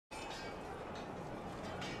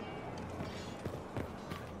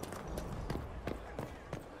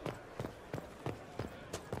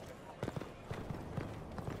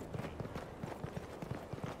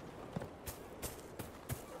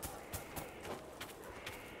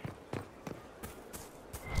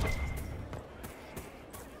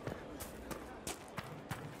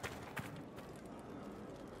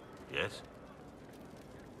Yes?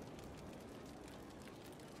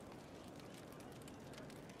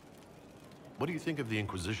 What do you think of the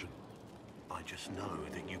Inquisition? I just know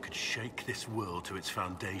that you could shake this world to its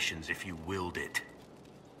foundations if you willed it.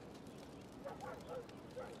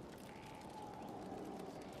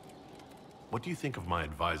 What do you think of my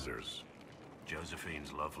advisors?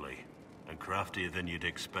 Josephine's lovely, and craftier than you'd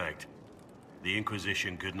expect. The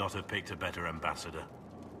Inquisition could not have picked a better ambassador.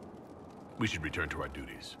 We should return to our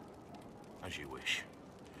duties. As you wish.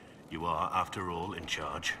 You are, after all, in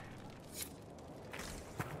charge.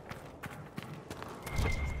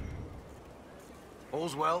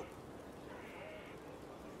 All's well?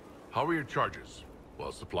 How are your charges?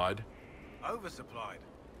 Well supplied? Oversupplied.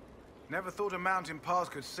 Never thought a mountain pass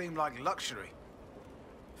could seem like luxury.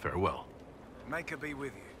 Farewell. May her be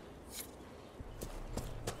with you.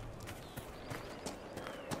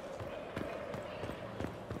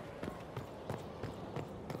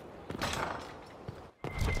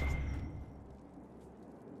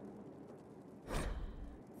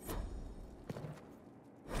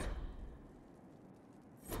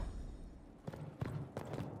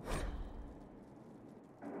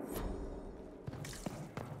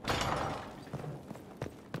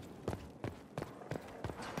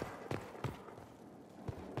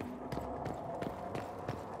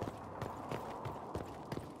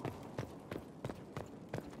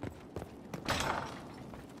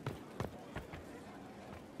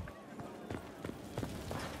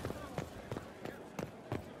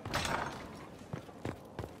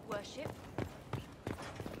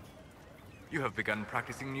 You have begun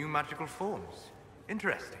practicing new magical forms.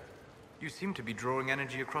 Interesting. You seem to be drawing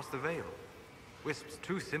energy across the veil. Wisps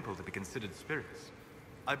too simple to be considered spirits.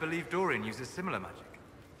 I believe Dorian uses similar magic,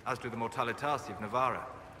 as do the Mortalitasi of Navarra.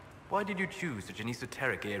 Why did you choose such an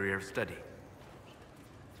esoteric area of study?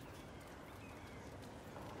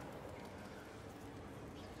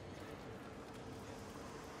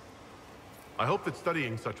 I hope that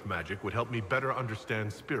studying such magic would help me better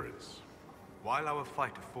understand spirits. While our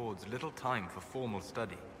fight affords little time for formal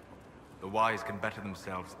study, the wise can better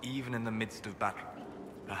themselves even in the midst of battle.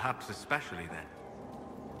 Perhaps especially then.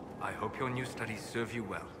 I hope your new studies serve you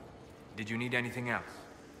well. Did you need anything else?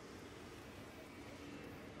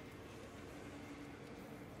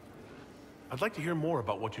 I'd like to hear more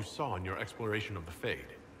about what you saw in your exploration of the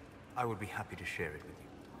Fade. I would be happy to share it with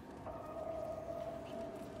you.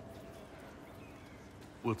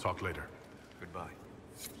 We'll talk later. Goodbye.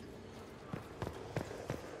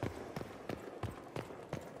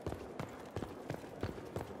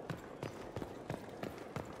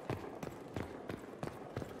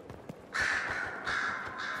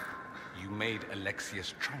 Made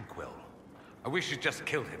Alexius tranquil. I wish you'd just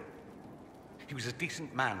killed him. He was a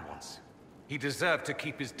decent man once. He deserved to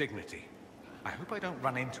keep his dignity. I hope I don't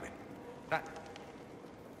run into him. That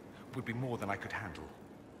would be more than I could handle.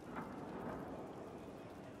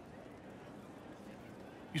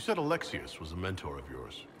 You said Alexius was a mentor of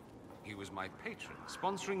yours. He was my patron,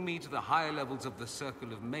 sponsoring me to the higher levels of the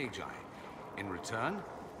Circle of Magi. In return,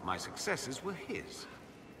 my successes were his.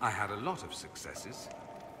 I had a lot of successes,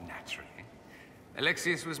 naturally.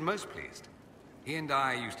 Alexius was most pleased. He and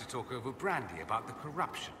I used to talk over brandy about the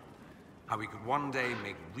corruption. How we could one day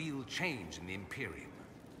make real change in the Imperium.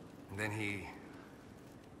 And then he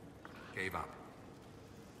gave up.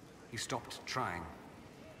 He stopped trying.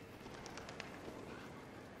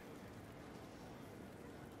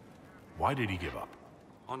 Why did he give up?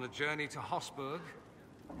 On a journey to Hossberg,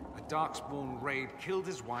 a Darkspawn raid killed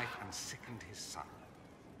his wife and sickened his son.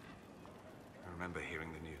 I remember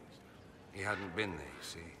hearing the news. He hadn't been there, you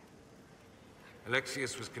see.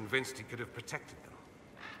 Alexius was convinced he could have protected them.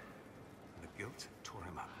 And the guilt tore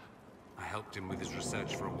him up. I helped him with his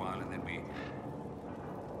research for a while, and then we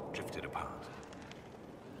drifted apart.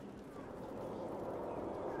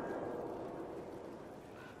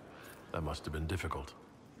 That must have been difficult.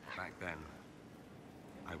 Back then,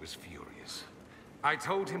 I was furious. I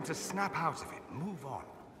told him to snap out of it, move on.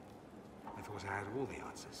 I thought I had all the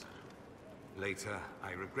answers. Later,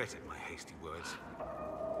 I regretted my hasty words.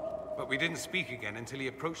 But we didn't speak again until he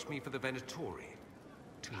approached me for the Venatori.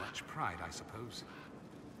 Too much pride, I suppose.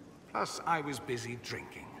 Plus, I was busy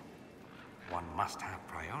drinking. One must have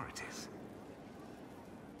priorities.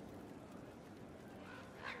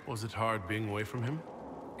 Was it hard being away from him?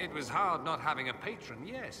 It was hard not having a patron,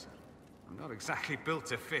 yes. I'm not exactly built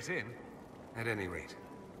to fit in. At any rate,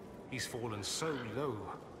 he's fallen so low,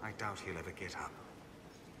 I doubt he'll ever get up.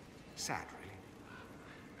 Sad, really.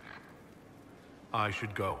 I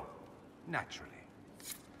should go. Naturally.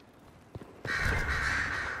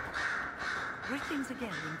 Greetings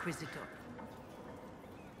again, Inquisitor.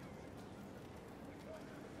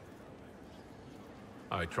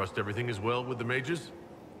 I trust everything is well with the mages?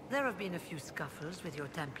 There have been a few scuffles with your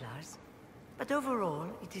Templars, but overall,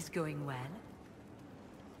 it is going well.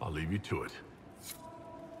 I'll leave you to it.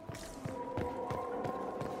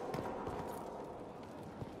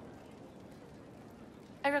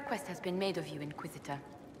 A request has been made of you, Inquisitor.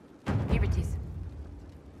 Here it is.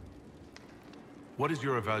 What is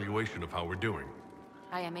your evaluation of how we're doing?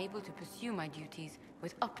 I am able to pursue my duties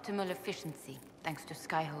with optimal efficiency, thanks to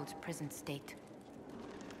Skyhold's present state.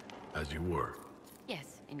 As you were.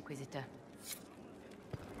 Yes, Inquisitor.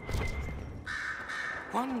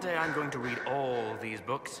 One day I'm going to read all these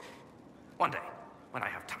books. One day, when I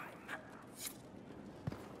have time.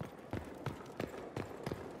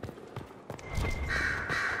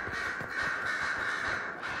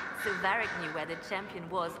 So Varric knew where the champion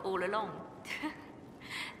was all along.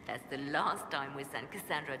 That's the last time we sent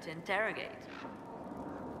Cassandra to interrogate.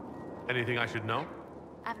 Anything I should know?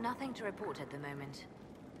 I've nothing to report at the moment.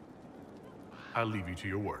 I'll leave you to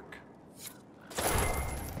your work.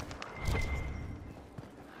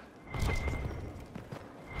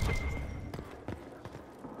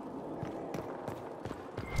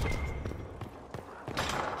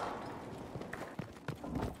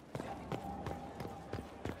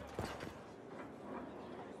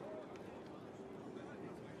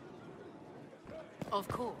 Of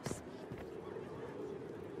course.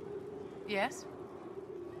 Yes?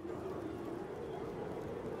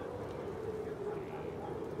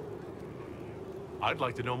 I'd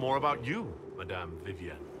like to know more about you, Madame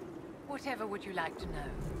Vivienne. Whatever would you like to know?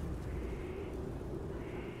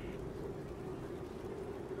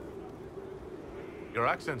 Your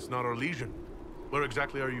accent's not Orlesian. Where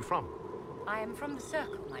exactly are you from? I am from the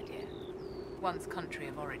Circle, my dear. One's country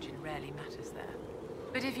of origin rarely matters there.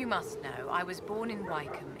 But if you must know, I was born in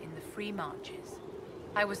Wycombe in the Free Marches.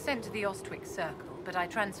 I was sent to the Ostwick Circle, but I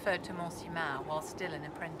transferred to Mont-Simar while still an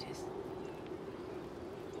apprentice.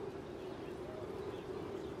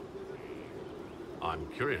 I'm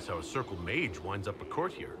curious how a Circle Mage winds up a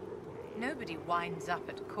court here. Nobody winds up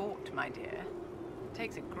at court, my dear. It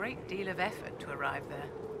takes a great deal of effort to arrive there.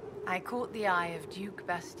 I caught the eye of Duke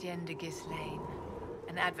Bastien de Ghislaine,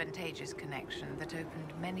 an advantageous connection that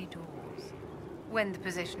opened many doors. When the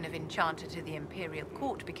position of Enchanter to the Imperial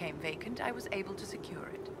Court became vacant, I was able to secure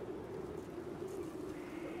it.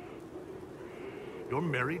 You're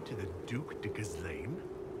married to the Duke de Ghislaine?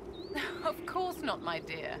 Of course not, my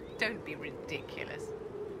dear. Don't be ridiculous.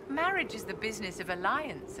 Marriage is the business of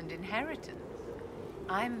alliance and inheritance.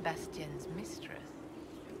 I'm Bastien's mistress.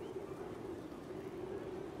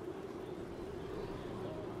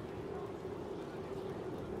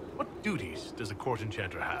 What duties does a court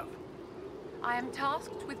enchanter have? I am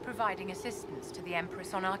tasked with providing assistance to the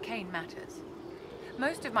Empress on arcane matters.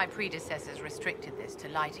 Most of my predecessors restricted this to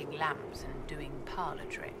lighting lamps and doing parlor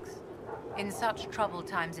tricks. In such troubled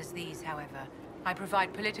times as these, however, I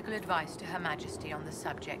provide political advice to Her Majesty on the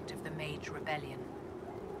subject of the Mage Rebellion.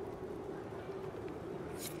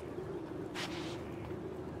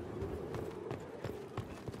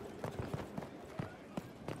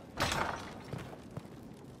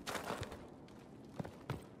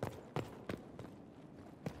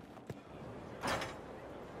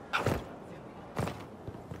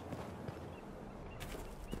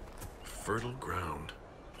 Fertile ground,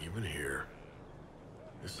 even here.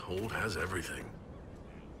 This hold has everything.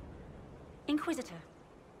 Inquisitor,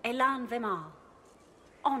 Elan Vemar.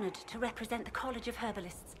 Honored to represent the College of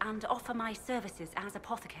Herbalists and offer my services as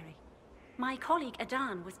apothecary. My colleague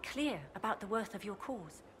Adan was clear about the worth of your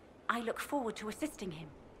cause. I look forward to assisting him.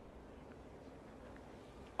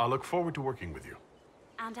 I look forward to working with you.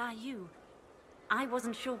 And are you? I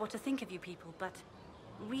wasn't sure what to think of you people, but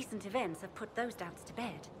recent events have put those doubts to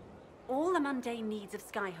bed. All the mundane needs of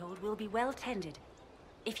Skyhold will be well tended.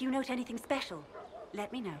 If you note anything special,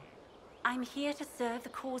 let me know. I'm here to serve the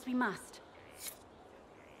cause we must.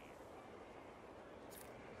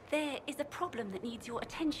 There is a problem that needs your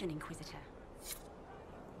attention, Inquisitor.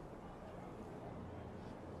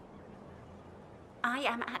 I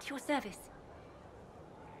am at your service.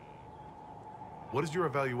 What is your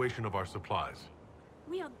evaluation of our supplies?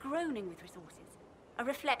 We are groaning with resources, a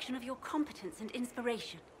reflection of your competence and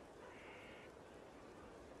inspiration.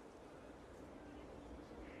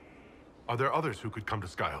 Are there others who could come to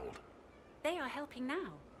Skyhold? They are helping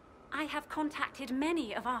now. I have contacted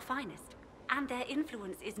many of our finest, and their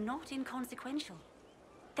influence is not inconsequential.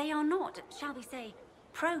 They are not, shall we say,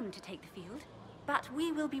 prone to take the field, but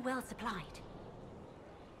we will be well supplied.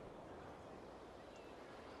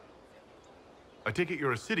 I take it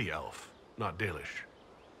you're a city elf, not Dalish.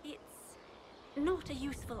 It's not a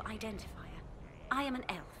useful identifier. I am an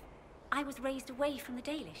elf. I was raised away from the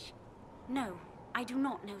Dalish. No, I do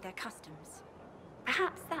not know their customs.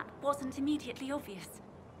 Perhaps that wasn't immediately obvious.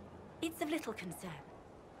 It's of little concern.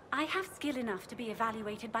 I have skill enough to be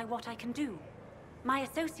evaluated by what I can do. My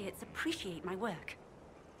associates appreciate my work.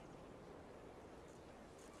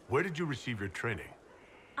 Where did you receive your training?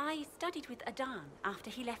 I studied with Adan after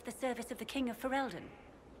he left the service of the King of Ferelden.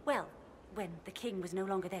 Well, when the king was no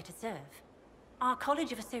longer there to serve. Our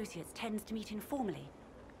College of Associates tends to meet informally.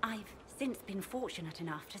 I've since been fortunate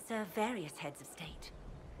enough to serve various heads of state.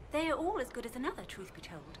 They are all as good as another, truth be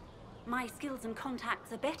told. My skills and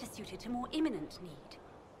contacts are better suited to more imminent need.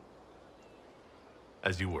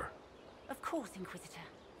 As you were. Of course, Inquisitor.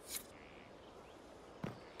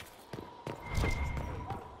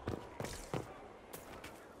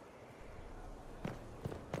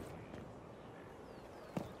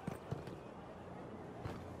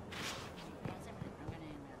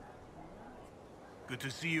 Good to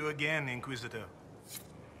see you again, Inquisitor.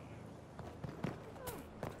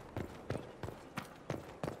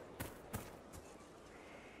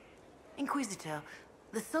 Inquisitor,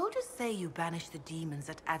 the soldiers say you banished the demons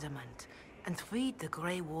at Adamant and freed the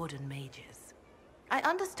Grey Warden mages. I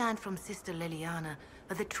understand from Sister Leliana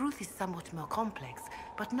that the truth is somewhat more complex,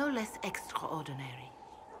 but no less extraordinary.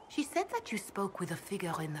 She said that you spoke with a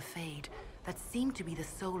figure in the Fade that seemed to be the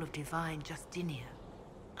soul of divine Justinia.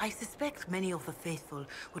 I suspect many of the faithful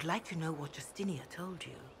would like to know what Justinia told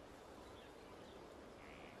you.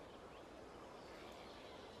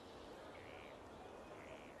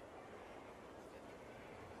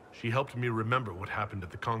 She helped me remember what happened at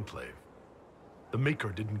the Conclave. The Maker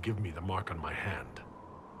didn't give me the mark on my hand.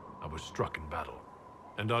 I was struck in battle.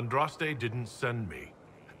 And Andraste didn't send me.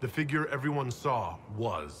 The figure everyone saw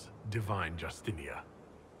was divine Justinia.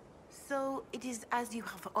 So it is as you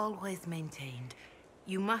have always maintained.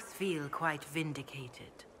 You must feel quite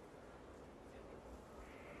vindicated.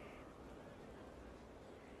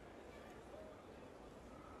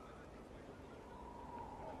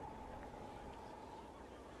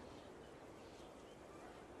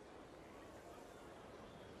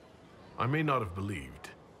 I may not have believed,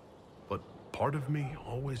 but part of me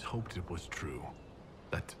always hoped it was true.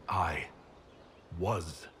 That I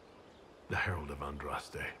was the Herald of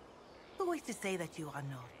Andraste. Who is to say that you are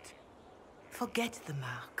not? Forget the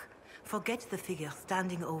mark. Forget the figure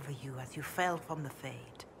standing over you as you fell from the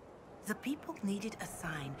Fade. The people needed a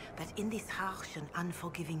sign that in this harsh and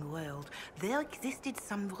unforgiving world, there existed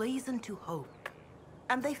some reason to hope.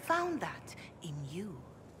 And they found that in you.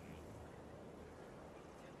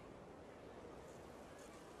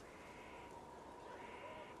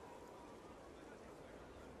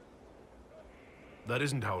 That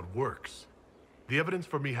isn't how it works. The evidence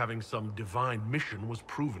for me having some divine mission was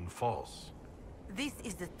proven false. This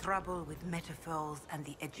is the trouble with metaphors and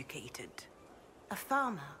the educated. A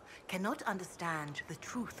farmer cannot understand the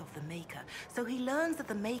truth of the Maker, so he learns that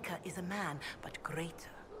the Maker is a man, but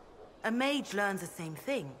greater. A mage learns the same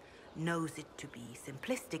thing, knows it to be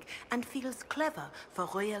simplistic, and feels clever for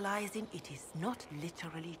realizing it is not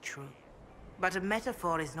literally true. But a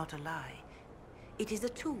metaphor is not a lie. It is a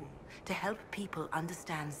tool to help people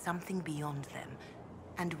understand something beyond them,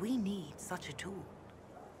 and we need such a tool.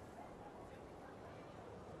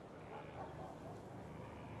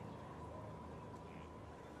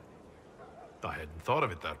 I hadn't thought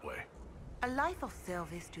of it that way. A life of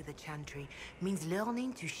service to the Chantry means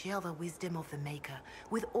learning to share the wisdom of the Maker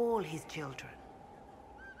with all his children.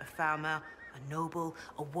 A farmer, a noble,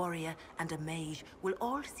 a warrior, and a mage will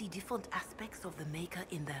all see different aspects of the Maker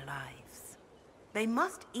in their lives. They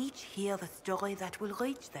must each hear the story that will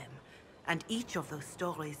reach them, and each of those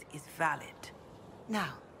stories is valid.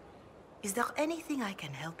 Now, is there anything I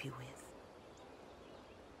can help you with?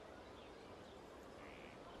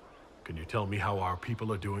 Can you tell me how our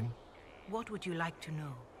people are doing? What would you like to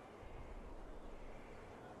know?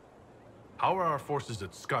 How are our forces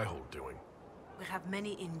at Skyhold doing? We have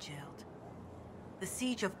many injured. The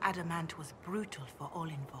siege of Adamant was brutal for all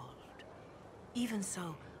involved. Even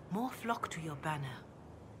so, more flock to your banner.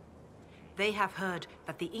 They have heard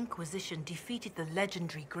that the Inquisition defeated the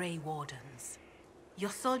legendary Grey Wardens. Your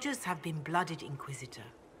soldiers have been blooded, Inquisitor.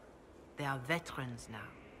 They are veterans now.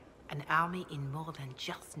 An army in more than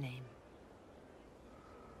just name.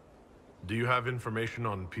 Do you have information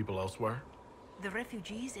on people elsewhere? The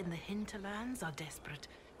refugees in the hinterlands are desperate.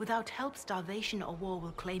 Without help, starvation or war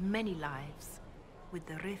will claim many lives. With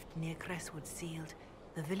the rift near Crestwood sealed,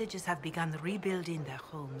 the villagers have begun rebuilding their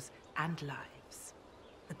homes and lives.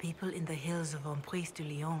 The people in the hills of Emprise de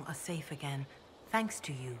Lyon are safe again, thanks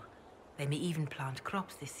to you. They may even plant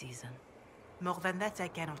crops this season. More than that I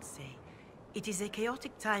cannot say. It is a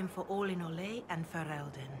chaotic time for all in Olay and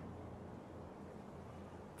Ferelden.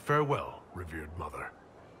 Farewell, revered mother.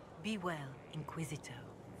 Be well, Inquisitor.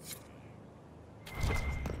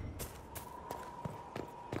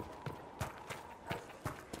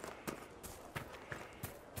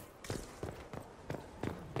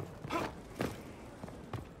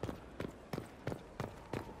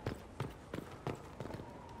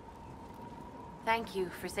 Thank you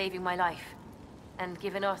for saving my life, and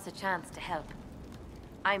giving us a chance to help.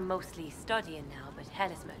 I'm mostly studying now, but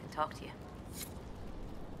Hellisma can talk to you.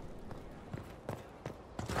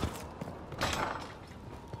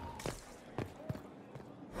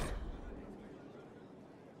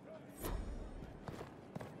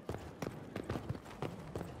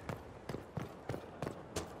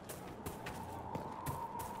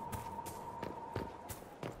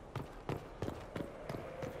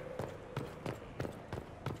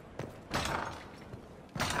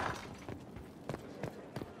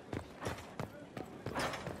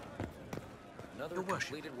 Another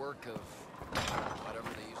completed work of whatever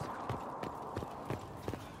they used to call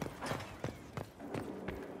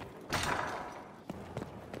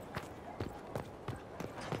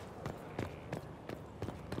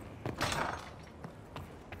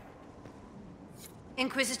it.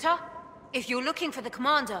 Inquisitor, if you're looking for the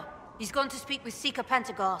commander, he's gone to speak with Seeker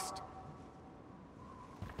Pentecost.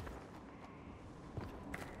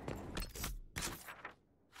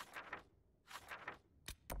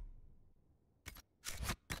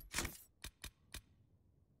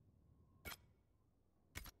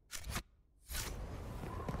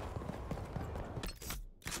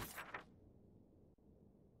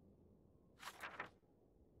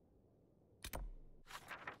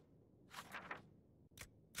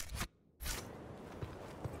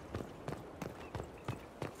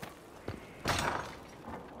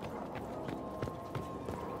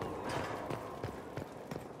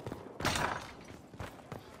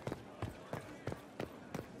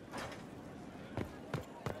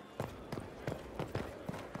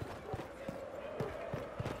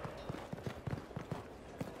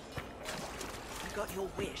 Got your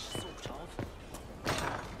wish, sort of.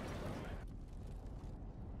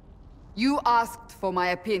 You asked for my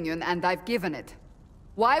opinion, and I've given it.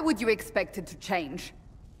 Why would you expect it to change?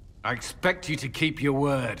 I expect you to keep your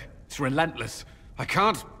word. It's relentless. I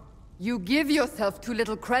can't... You give yourself too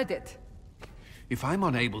little credit. If I'm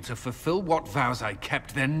unable to fulfill what vows I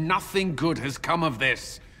kept, then nothing good has come of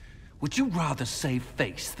this. Would you rather save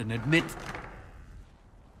face than admit...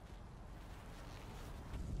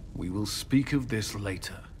 We will speak of this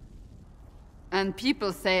later. And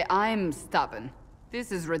people say I'm stubborn.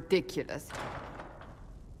 This is ridiculous.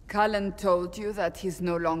 Cullen told you that he's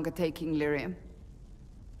no longer taking lyrium.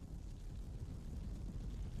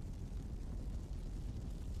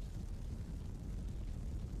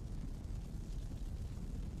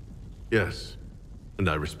 Yes, and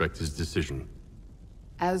I respect his decision.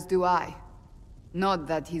 As do I. Not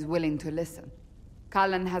that he's willing to listen.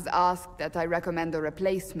 Cullen has asked that I recommend a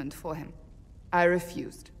replacement for him. I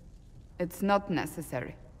refused. It's not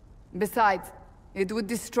necessary. Besides, it would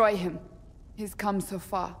destroy him. He's come so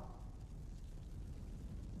far.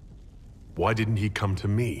 Why didn't he come to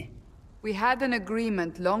me? We had an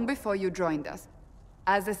agreement long before you joined us.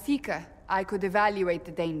 As a Seeker, I could evaluate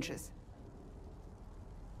the dangers.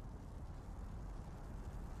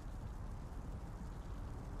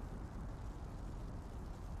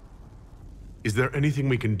 Is there anything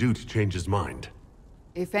we can do to change his mind?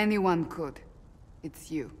 If anyone could,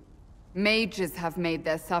 it's you. Mages have made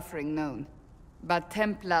their suffering known, but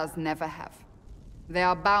Templars never have. They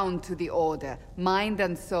are bound to the Order, mind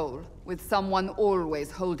and soul, with someone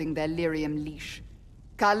always holding their lyrium leash.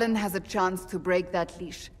 Cullen has a chance to break that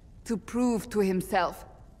leash, to prove to himself,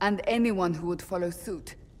 and anyone who would follow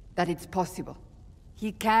suit, that it's possible.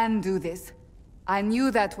 He can do this. I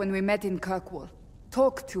knew that when we met in Kirkwall.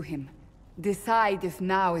 Talk to him. Decide if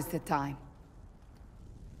now is the time.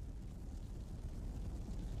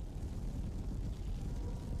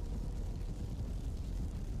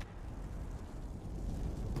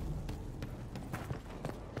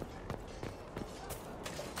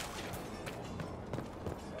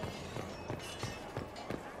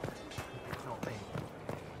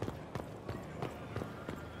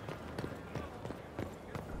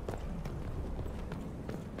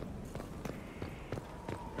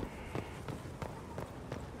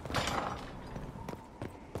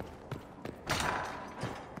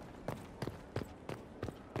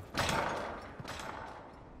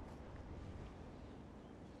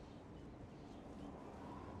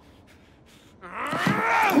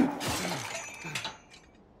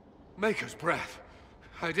 Maker's breath.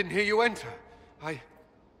 I didn't hear you enter.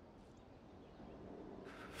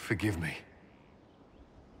 Forgive me.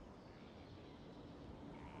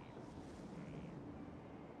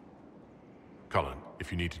 Cullen,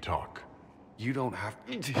 if you need to talk. You don't have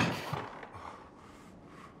to.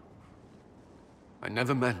 I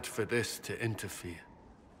never meant for this to interfere.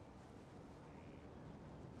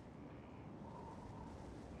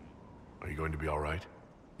 Are you going to be all right?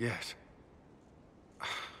 Yes. I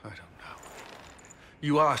don't know.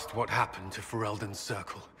 You asked what happened to Ferelden's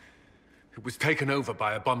Circle. It was taken over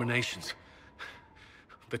by abominations.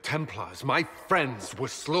 The Templars, my friends, were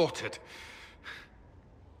slaughtered.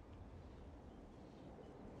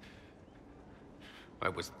 I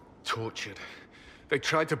was tortured. They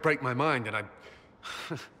tried to break my mind, and I...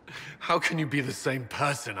 How can you be the same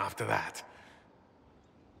person after that?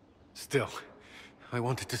 Still, I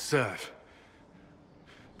wanted to serve.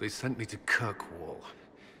 They sent me to Kirkwall.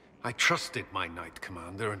 I trusted my Knight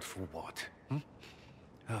Commander, and for what?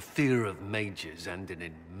 Her fear of mages ended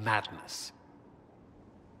in madness.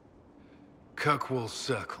 Kirkwall's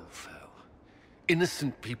Circle fell.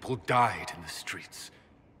 Innocent people died in the streets.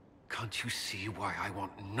 Can't you see why I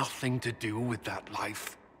want nothing to do with that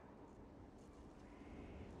life?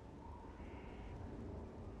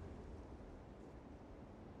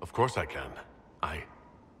 Of course I can.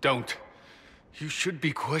 Don't. You should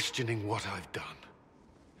be questioning what I've done.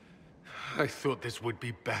 I thought this would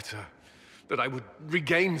be better. That I would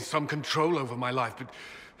regain some control over my life, but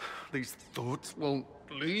these thoughts won't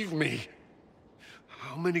leave me.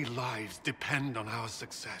 How many lives depend on our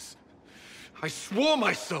success? I swore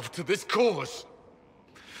myself to this cause.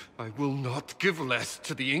 I will not give less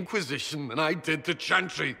to the Inquisition than I did to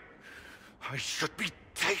Chantry. I should be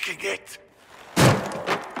taking it.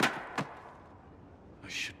 I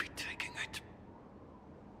should be taking it.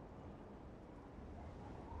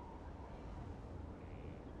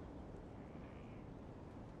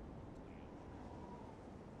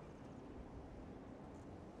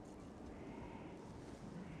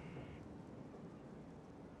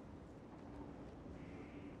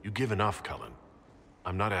 You give enough, Cullen.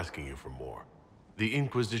 I'm not asking you for more. The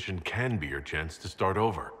Inquisition can be your chance to start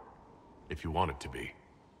over. If you want it to be.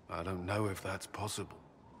 I don't know if that's possible.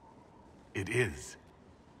 It is.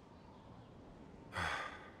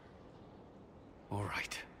 All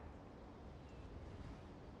right.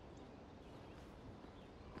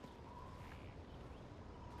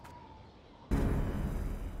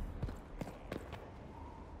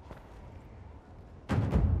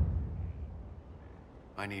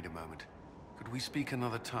 I need a moment. Could we speak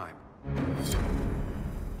another time?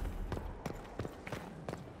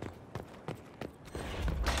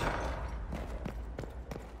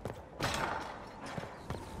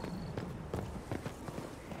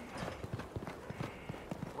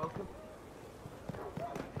 Welcome.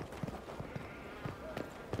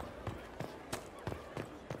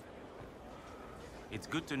 It's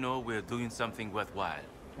good to know we're doing something worthwhile.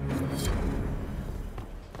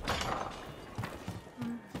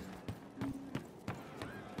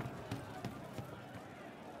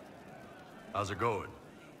 How's it going?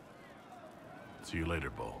 See you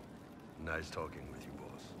later, Bo. Nice talking with you,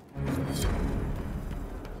 boss.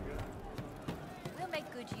 We'll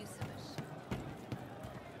make good use of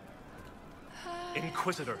it.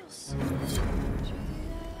 Inquisitors.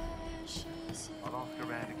 I'll ask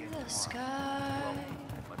around again tomorrow. Sky.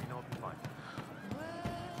 Let me know if you find it.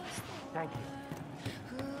 Thank you.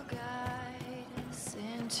 Who guide us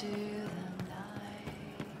into the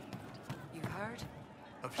night? You heard?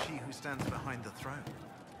 Of she who stands behind the throne.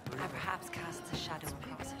 And perhaps casts a shadow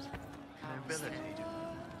across it. Nobility.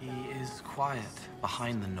 He is quiet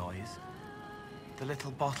behind the noise. The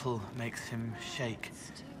little bottle makes him shake,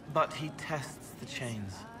 but he tests the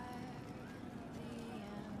chains.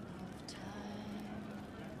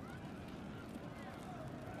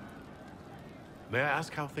 May I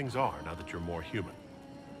ask how things are now that you're more human?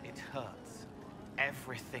 It hurts.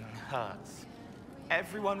 Everything hurts.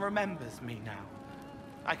 Everyone remembers me now.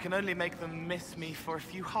 I can only make them miss me for a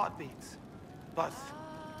few heartbeats. But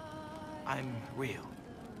I'm real.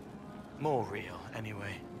 More real,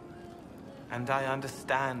 anyway. And I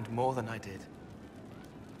understand more than I did.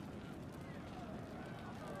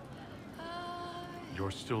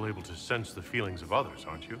 You're still able to sense the feelings of others,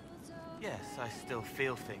 aren't you? Yes, I still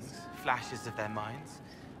feel things. Flashes of their minds.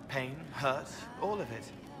 Pain, hurt, all of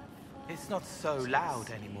it. It's not so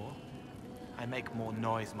loud anymore. I make more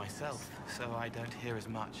noise myself, so I don't hear as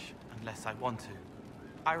much unless I want to.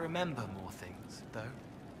 I remember more things, though.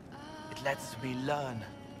 It lets me learn.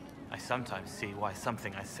 I sometimes see why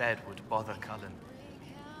something I said would bother Cullen.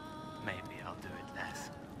 Maybe I'll do it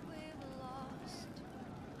less.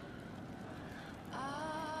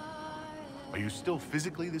 Are you still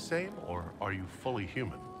physically the same, or are you fully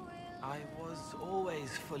human? I was always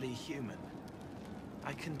fully human.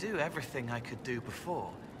 I can do everything I could do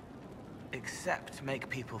before, except make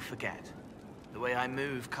people forget. The way I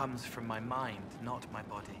move comes from my mind, not my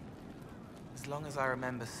body. As long as I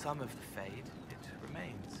remember some of the Fade, it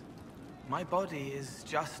remains. My body is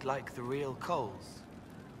just like the real Cole's,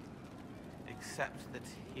 except that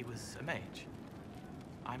he was a mage.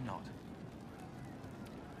 I'm not.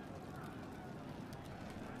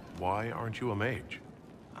 Why aren't you a mage?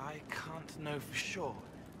 I can't know for sure,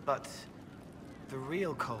 but the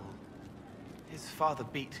real Cole, his father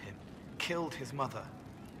beat him, killed his mother.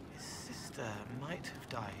 His sister might have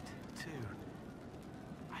died, too.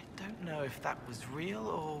 I don't know if that was real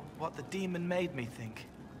or what the demon made me think.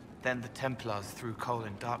 Then the Templars threw Cole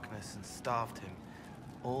in darkness and starved him,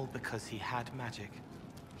 all because he had magic.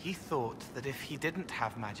 He thought that if he didn't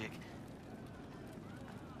have magic,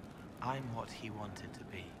 I'm what he wanted to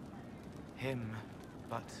be. Him,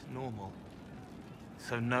 but normal.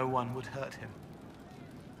 So no one would hurt him.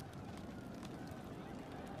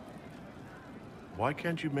 Why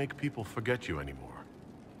can't you make people forget you anymore?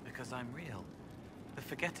 Because I'm real. The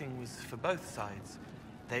forgetting was for both sides.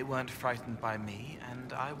 They weren't frightened by me,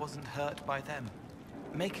 and I wasn't hurt by them.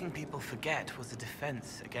 Making people forget was a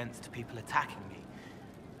defense against people attacking me,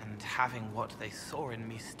 and having what they saw in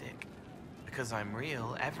me stick. Because I'm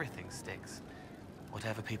real, everything sticks.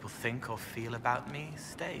 Whatever people think or feel about me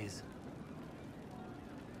stays.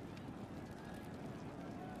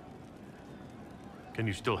 Can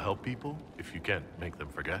you still help people if you can't make them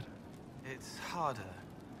forget? It's harder.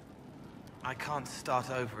 I can't start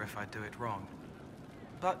over if I do it wrong.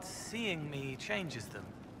 But seeing me changes them.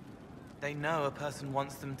 They know a person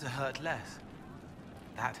wants them to hurt less.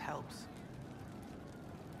 That helps.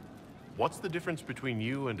 What's the difference between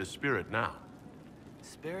you and a spirit now?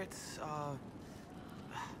 Spirits are...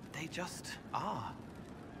 they just are.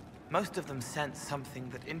 Most of them sense something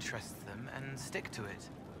that interests them and stick to it.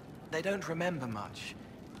 They don't remember much.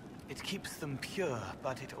 It keeps them pure,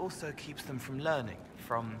 but it also keeps them from learning,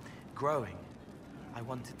 from growing. I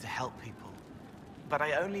wanted to help people, but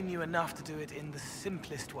I only knew enough to do it in the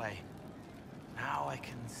simplest way. Now I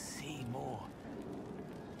can see more.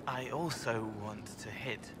 I also want to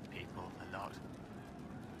hit people a lot.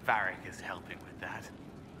 Varric is helping with that.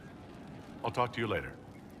 I'll talk to you later.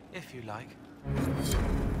 If you like.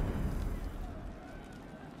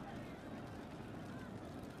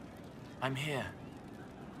 I'm here.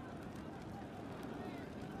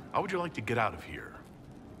 How would you like to get out of here?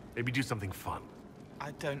 Maybe do something fun.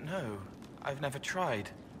 I don't know. I've never tried.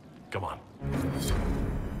 Come on.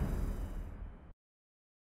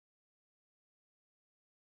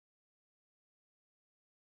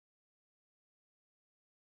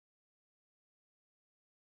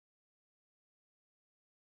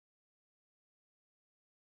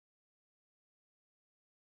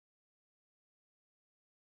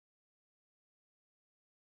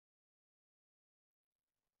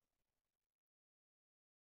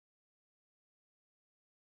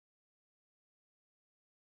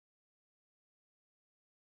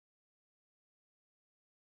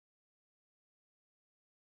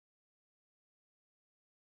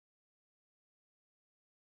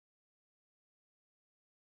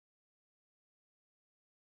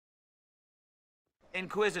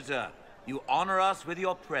 Inquisitor, you honor us with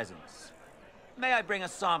your presence. May I bring a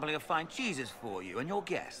sampling of fine cheeses for you and your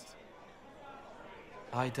guest?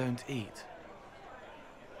 I don't eat.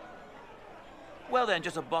 Well then,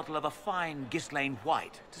 just a bottle of a fine Ghislaine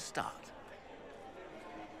White to start.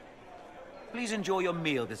 Please enjoy your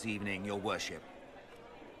meal this evening, your worship.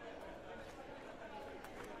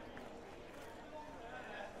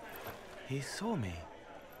 He saw me.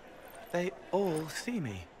 They all see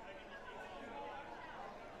me.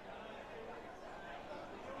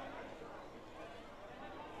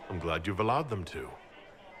 I'm glad you've allowed them to.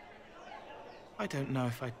 I don't know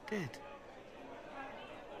if I did.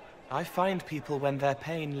 I find people when their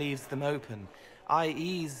pain leaves them open. I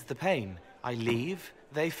ease the pain. I leave,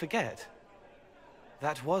 they forget.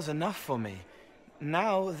 That was enough for me.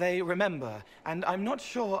 Now they remember, and I'm not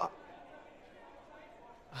sure...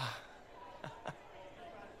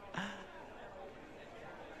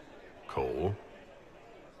 Cole?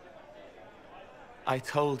 I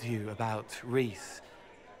told you about Reese,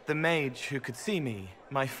 the mage who could see me,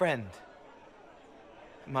 my friend.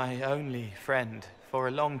 My only friend for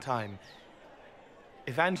a long time.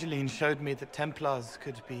 Evangeline showed me that Templars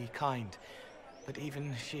could be kind, but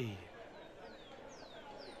even she...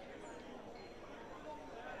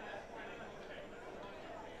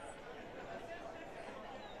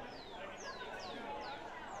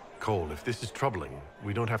 Cole, if this is troubling,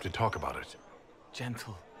 we don't have to talk about it.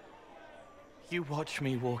 Gentle. You watch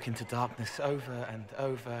me walk into darkness over and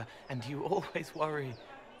over, and you always worry.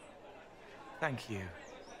 Thank you.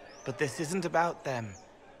 But this isn't about them.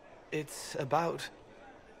 It's about...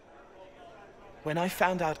 When I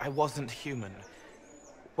found out I wasn't human,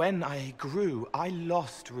 when I grew, I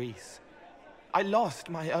lost Reese. I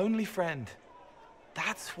lost my only friend.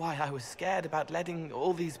 That's why I was scared about letting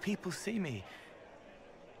all these people see me.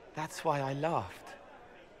 That's why I laughed.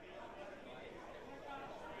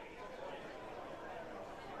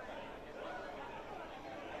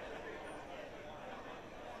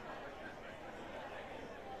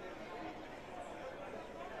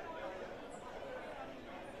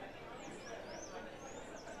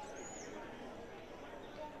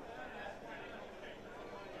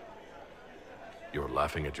 You're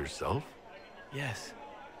laughing at yourself? Yes.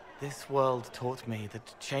 This world taught me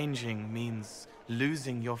that changing means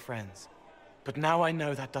losing your friends. But now I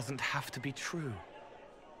know that doesn't have to be true.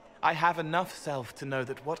 I have enough self to know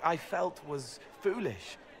that what I felt was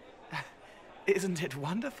foolish. Isn't it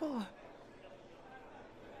wonderful?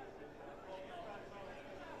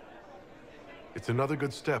 It's another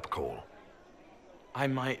good step, Cole. I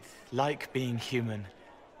might like being human.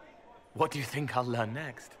 What do you think I'll learn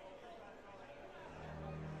next?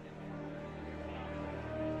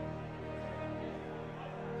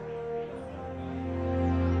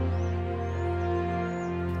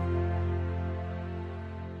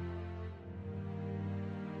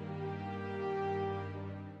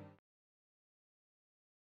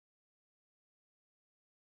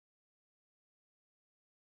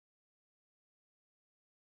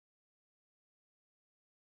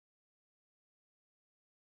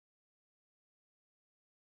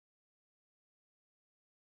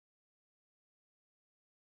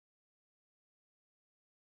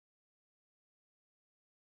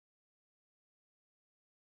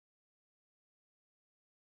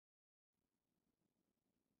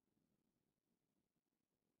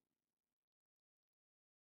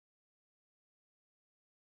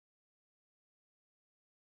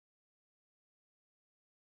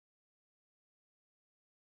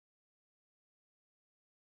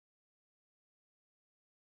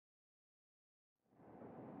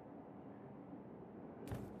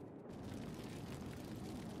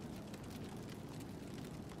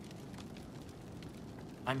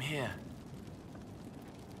 I'm here.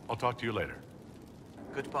 I'll talk to you later.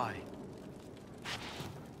 Goodbye.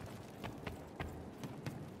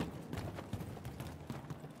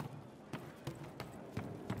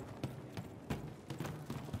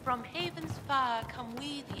 From Haven's fire come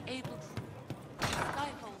we, the able to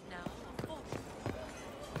Skyfold now, of course.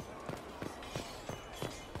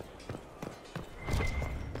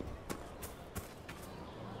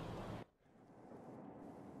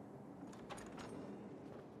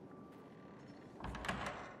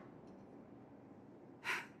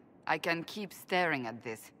 I can keep staring at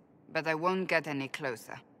this, but I won't get any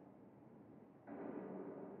closer.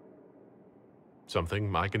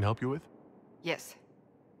 Something I can help you with? Yes.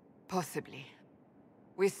 Possibly.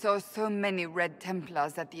 We saw so many Red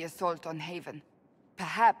Templars at the assault on Haven.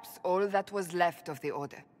 Perhaps all that was left of the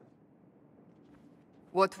Order.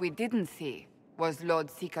 What we didn't see was Lord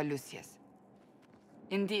Seeker Lucius.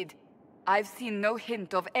 Indeed, I've seen no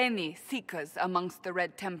hint of any Seekers amongst the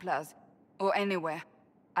Red Templars, or anywhere.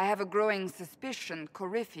 I have a growing suspicion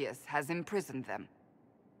Corypheus has imprisoned them.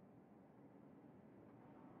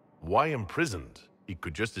 Why imprisoned? He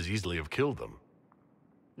could just as easily have killed them.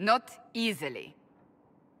 Not easily.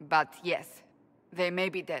 But yes, they may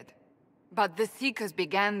be dead. But the Seekers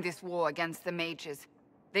began this war against the Mages.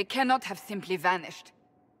 They cannot have simply vanished.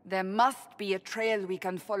 There must be a trail we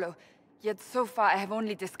can follow, yet so far I have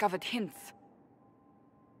only discovered hints.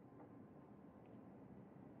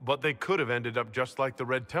 But they could have ended up just like the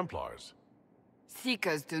Red Templars.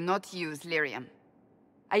 Seekers do not use lyrium.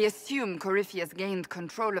 I assume Corypheus gained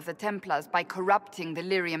control of the Templars by corrupting the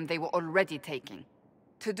lyrium they were already taking.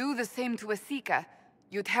 To do the same to a Seeker,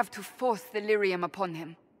 you'd have to force the lyrium upon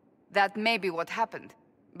him. That may be what happened,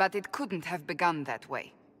 but it couldn't have begun that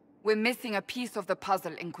way. We're missing a piece of the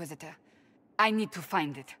puzzle, Inquisitor. I need to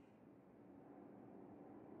find it.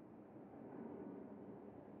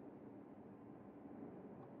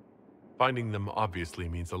 Finding them obviously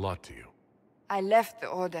means a lot to you. I left the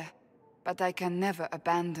Order, but I can never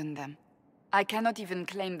abandon them. I cannot even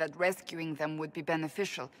claim that rescuing them would be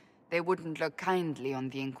beneficial. They wouldn't look kindly on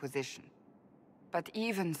the Inquisition. But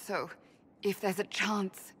even so, if there's a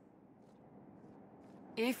chance...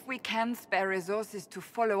 If we can spare resources to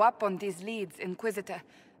follow up on these leads, Inquisitor,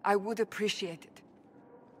 I would appreciate it.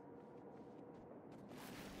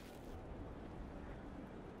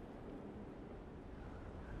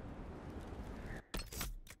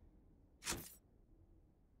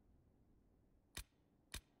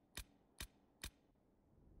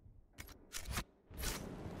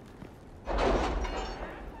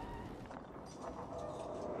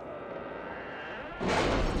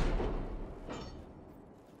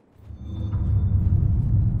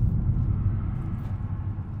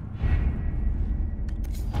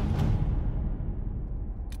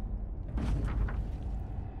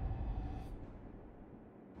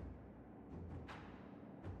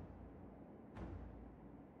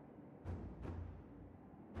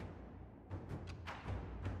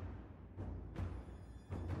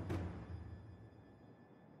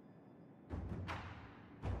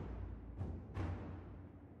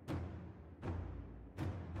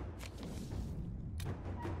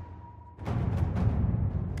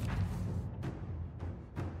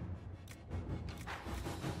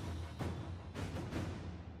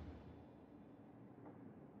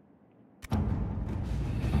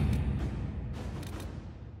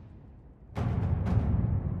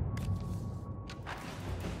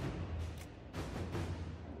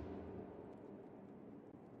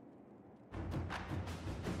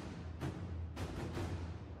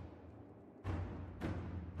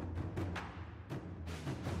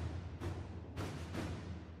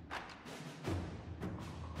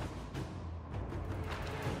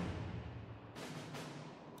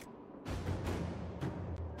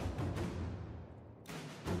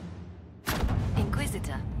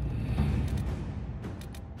 Inquisitor.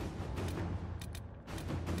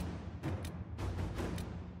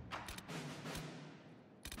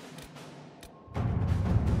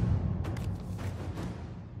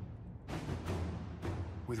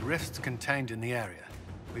 With rifts contained in the area,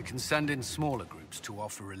 we can send in smaller groups to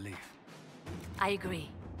offer relief. I agree.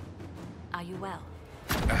 Are you well?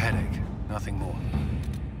 A headache, nothing more.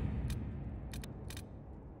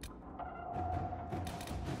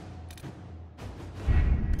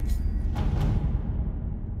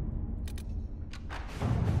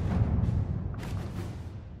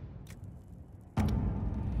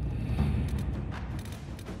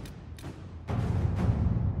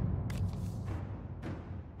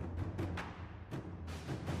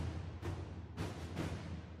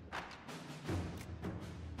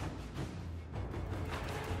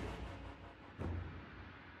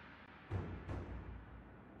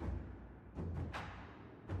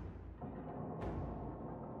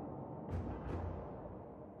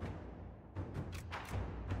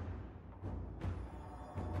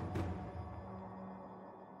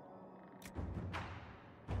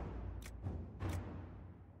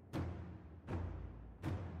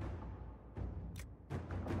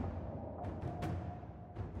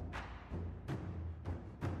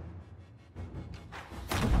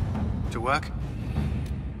 To work?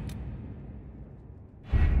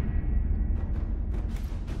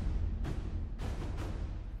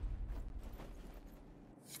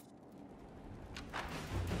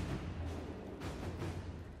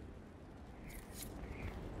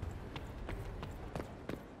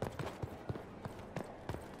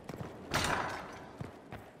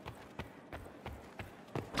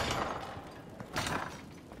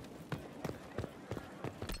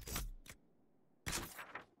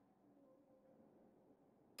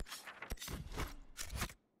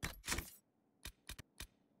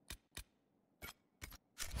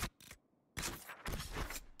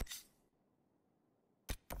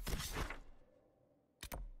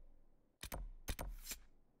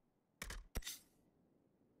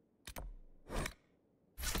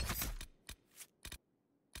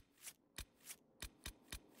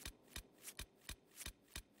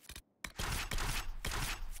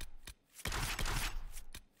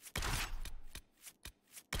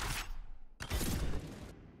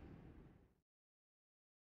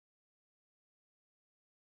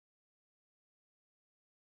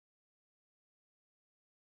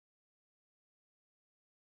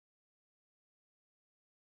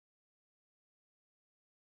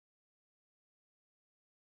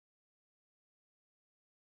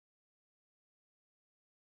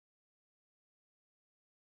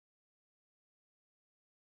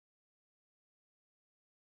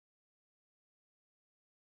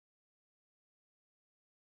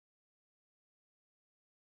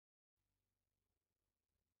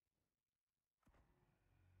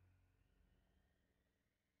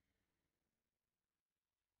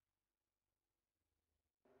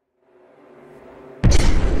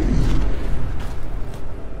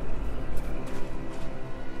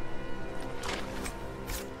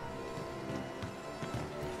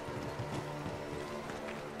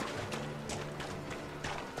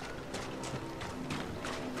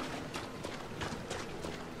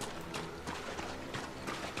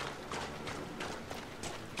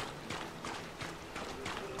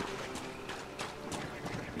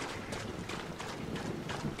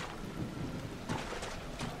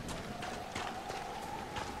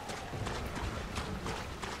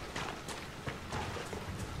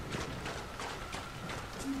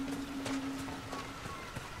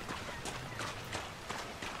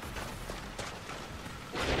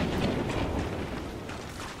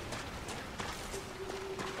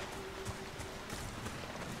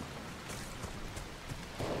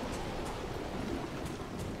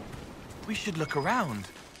 We should look around.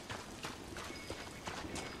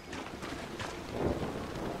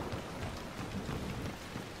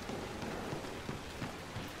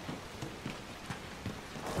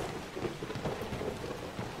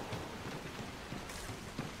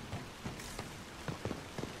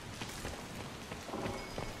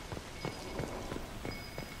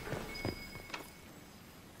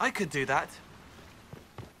 I could do that.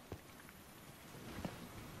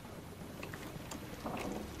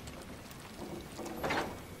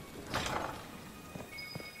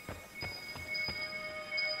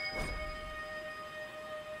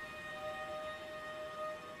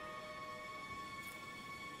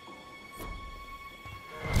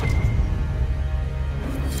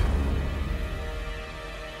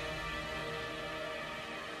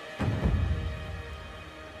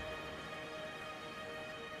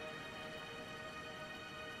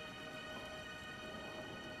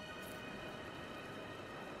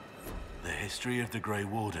 The history of the Grey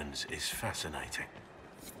Wardens is fascinating.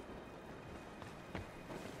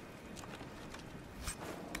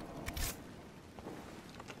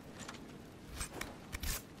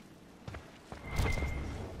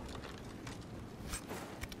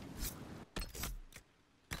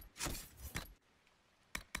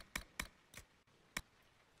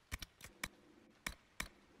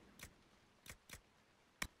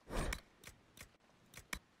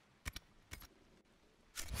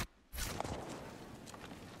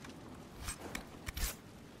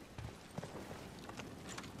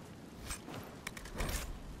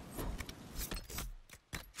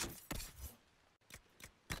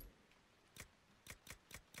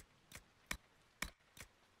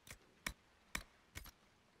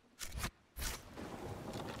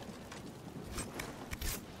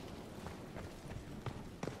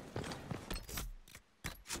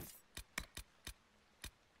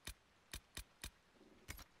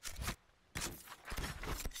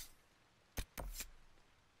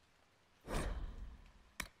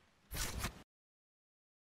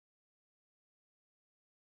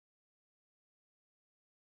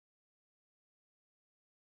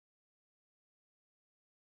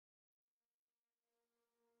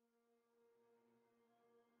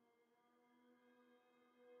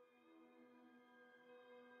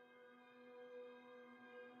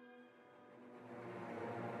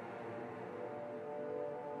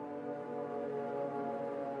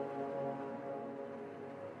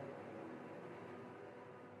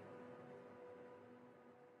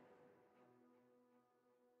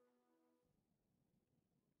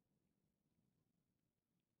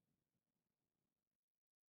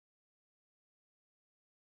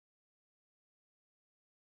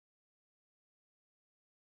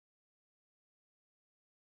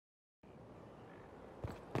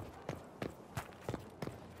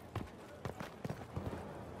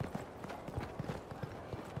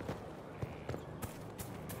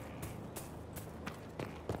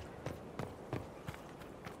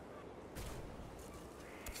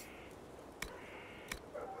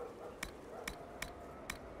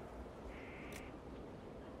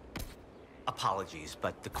 Apologies,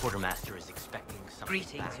 but the quartermaster is expecting something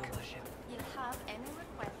Greetings, back. Your Worship. You'll have any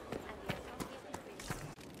requests and the associated fees.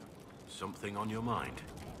 Something on your mind?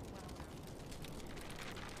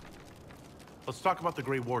 Let's talk about the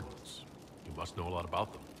Grey Wardens. You must know a lot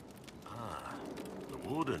about them. Ah, the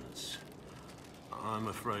Wardens. I'm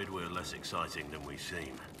afraid we're less exciting than we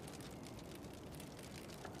seem.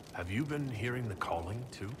 Have you been hearing the calling,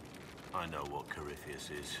 too? I know what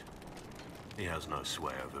Corypheus is. He has no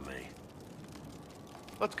sway over me.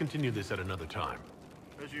 Let's continue this at another time.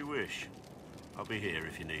 As you wish. I'll be here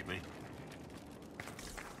if you need me.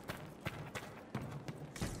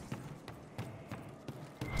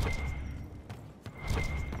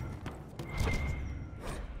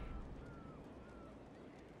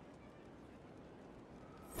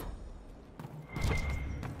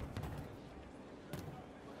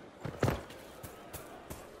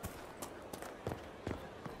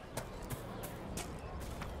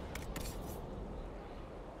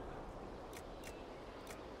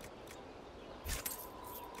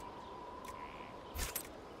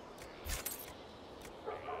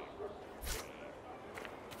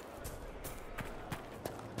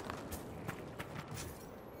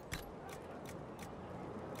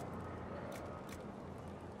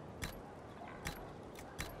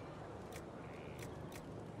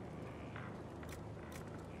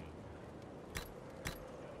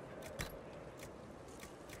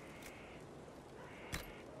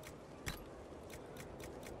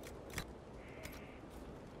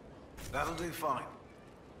 That'll do fine.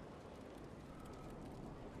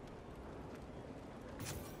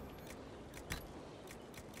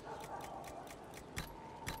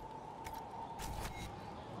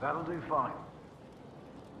 That'll do fine.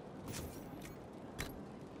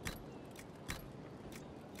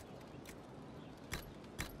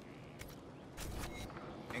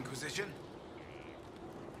 Inquisition?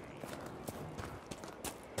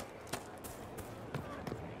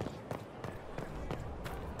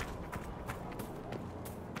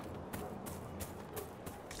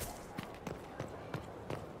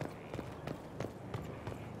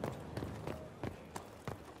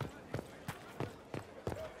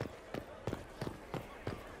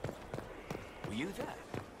 Were you there?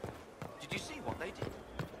 Did you see what they did?